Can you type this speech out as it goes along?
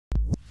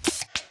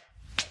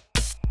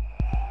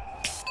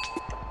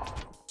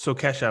So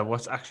Kesha,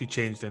 what's actually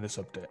changed in this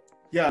update?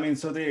 Yeah, I mean,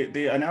 so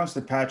they announced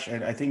the patch,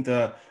 and I think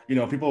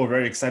people were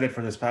very excited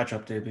for this patch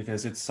update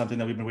because it's something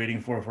that we've been waiting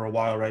for a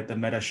while, right? The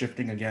meta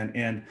shifting again,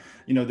 and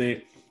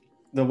the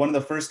one of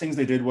the first things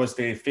they did was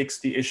they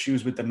fixed the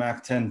issues with the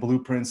Mac 10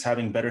 blueprints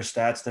having better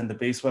stats than the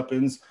base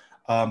weapons.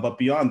 But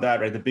beyond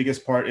that, right, the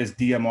biggest part is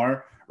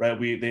DMR, right?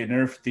 They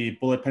nerfed the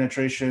bullet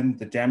penetration,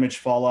 the damage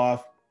fall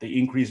off, they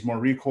increased more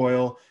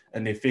recoil,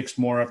 and they fixed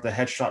more of the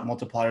headshot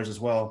multipliers as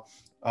well.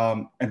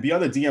 And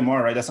beyond the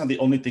DMR, right, that's not the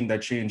only thing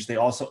that changed. They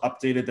also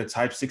updated the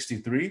Type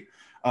 63.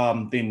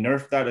 They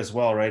nerfed that as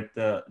well, right?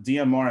 The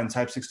DMR and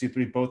Type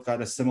 63 both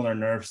got a similar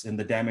nerfs in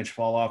the damage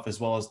fall off as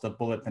well as the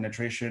bullet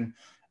penetration.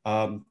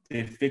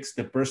 They fixed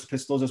the burst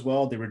pistols as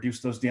well. They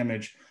reduced those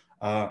damage.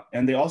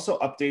 And they also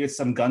updated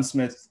some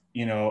gunsmith,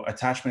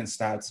 attachment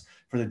stats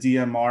for the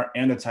DMR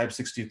and the Type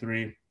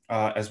 63,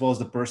 as well as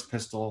the burst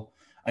pistol.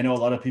 I know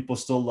a lot of people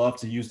still love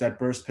to use that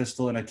burst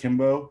pistol in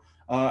akimbo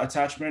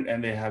attachment,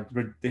 and they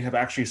have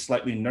actually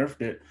slightly nerfed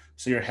it,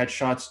 so your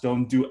headshots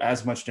don't do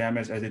as much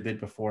damage as they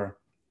did before.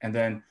 And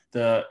then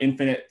the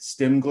infinite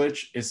stim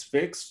glitch is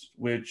fixed,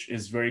 which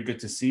is very good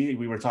to see.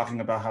 We were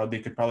talking about how they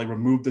could probably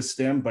remove the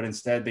stim, but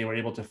instead they were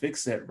able to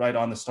fix it right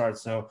on the start.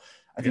 So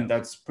I think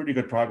that's pretty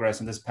good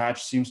progress. And this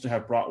patch seems to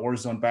have brought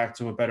Warzone back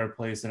to a better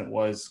place than it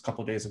was a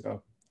couple of days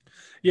ago.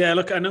 Yeah,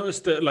 look, I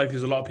noticed that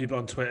there's a lot of people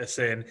on Twitter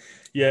saying,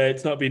 yeah,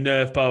 it's not been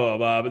nerfed, blah, blah,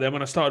 blah. But then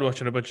when I started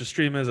watching a bunch of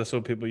streamers, I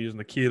saw people using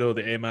the Kilo,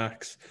 the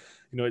AMAX.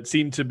 It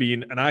seemed to be,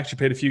 and I actually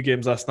played a few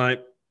games last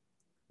night,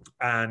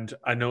 and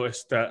I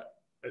noticed that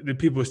the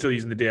people were still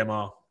using the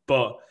DMR,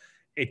 but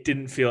it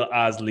didn't feel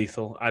as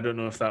lethal. I don't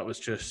know if that was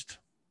just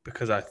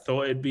because I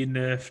thought it'd been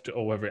nerfed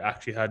or whether it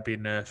actually had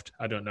been nerfed.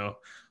 I don't know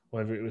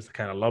whether it was the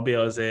kind of lobby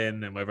I was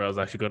in and whether I was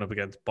actually going up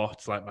against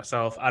bots like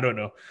myself. I don't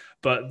know.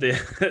 But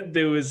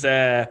there was...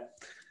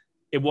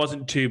 it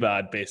wasn't too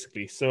bad,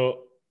 basically.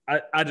 So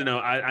I don't know.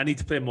 I need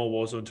to play more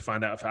Warzone to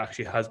find out if it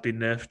actually has been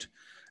nerfed.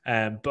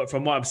 But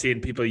from what I'm seeing,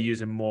 people are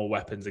using more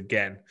weapons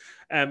again.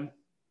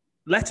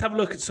 Let's have a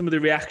look at some of the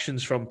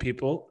reactions from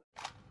people.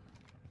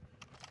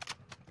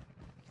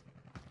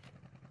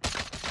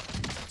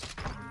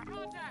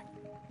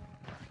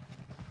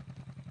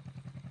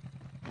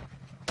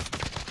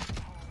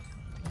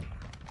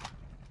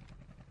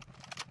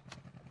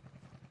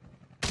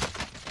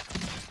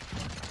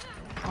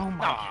 Oh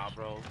my,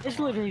 bro. It's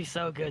literally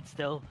so good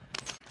still.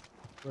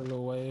 For a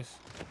little ways.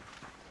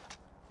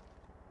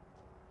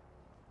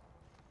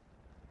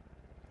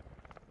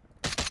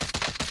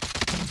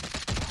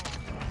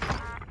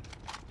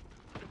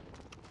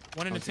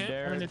 One in the tent.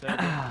 One in the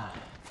tent.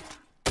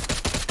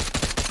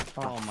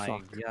 Oh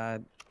my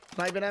god.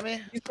 Sniping at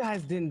me? These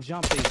guys didn't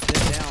jump, they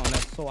sit down.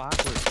 That's so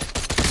awkward.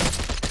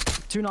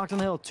 2 knocked on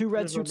the hill, 2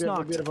 red suits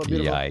knocked. Beautiful.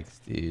 Yikes,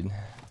 dude.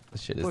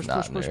 This shit is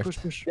not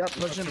nerfed. Push. Yep,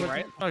 pushing.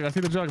 Right. I see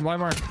the jug. My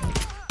mark.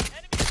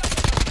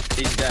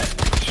 He's dead.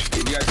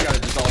 You guys gotta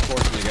just all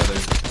force them together.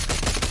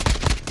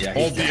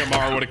 Yeah, Old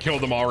DMR would have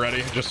killed him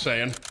already. Just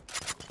saying.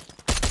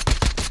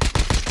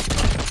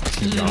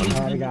 He's gone.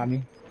 Oh, he got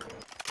me.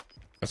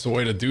 That's the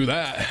way to do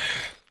that.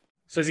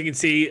 So as you can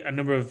see, a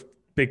number of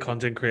big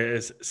content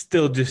creators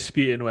still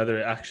disputing whether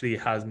it actually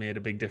has made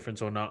a big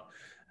difference or not.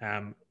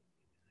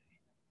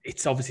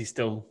 It's obviously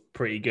still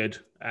pretty good.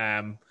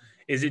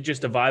 Is it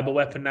just a viable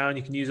weapon now and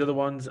you can use other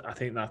ones? I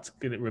think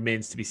it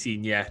remains to be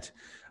seen yet.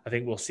 I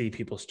think we'll see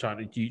people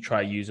trying to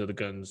try use other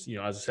guns.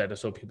 As I said, I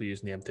saw people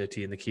using the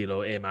M30 and the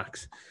Kilo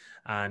AMAX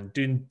and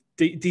doing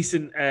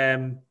decent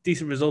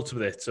results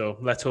with it. So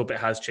let's hope it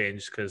has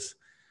changed because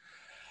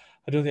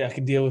I don't think I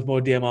can deal with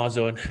more DMR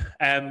zone.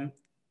 Tim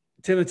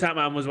the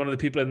Tatman was one of the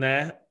people in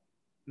there.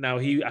 Now,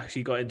 he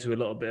actually got into a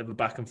little bit of a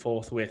back and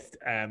forth with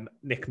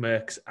Nick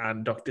Merckx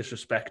and Doc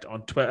Disrespect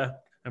on Twitter.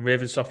 And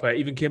Raven Software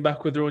even came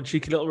back with their own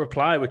cheeky little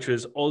reply, which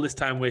was all this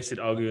time wasted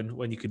arguing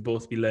when you could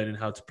both be learning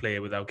how to play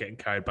without getting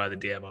carried by the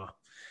DMR.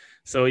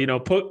 So,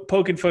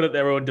 poking fun at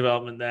their own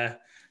development there.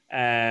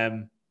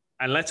 And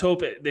let's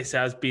hope this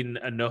has been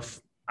enough.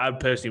 I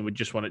personally would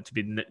just want it to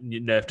be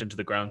nerfed into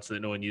the ground so that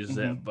no one uses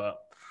it. But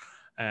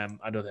I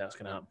don't think that's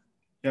going to happen.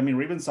 Yeah, I mean,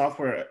 Raven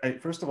Software,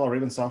 first of all,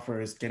 Raven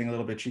Software is getting a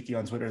little bit cheeky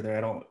on Twitter there.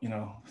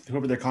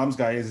 Whoever their comms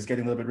guy is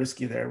getting a little bit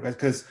risky there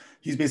because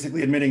he's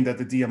basically admitting that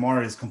the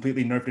DMR is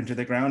completely nerfed into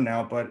the ground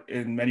now. But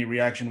in many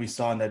reaction we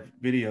saw in that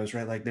videos,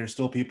 right, like there's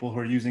still people who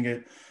are using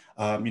it.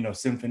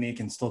 Symphony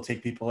can still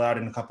take people out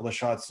in a couple of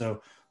shots.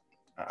 So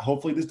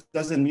hopefully this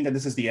doesn't mean that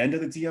this is the end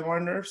of the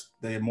DMR nerfs.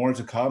 There are more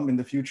to come in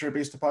the future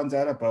based upon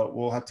data, but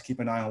we'll have to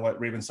keep an eye on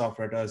what Raven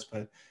Software does.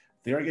 But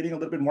they are getting a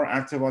little bit more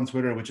active on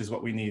Twitter, which is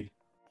what we need.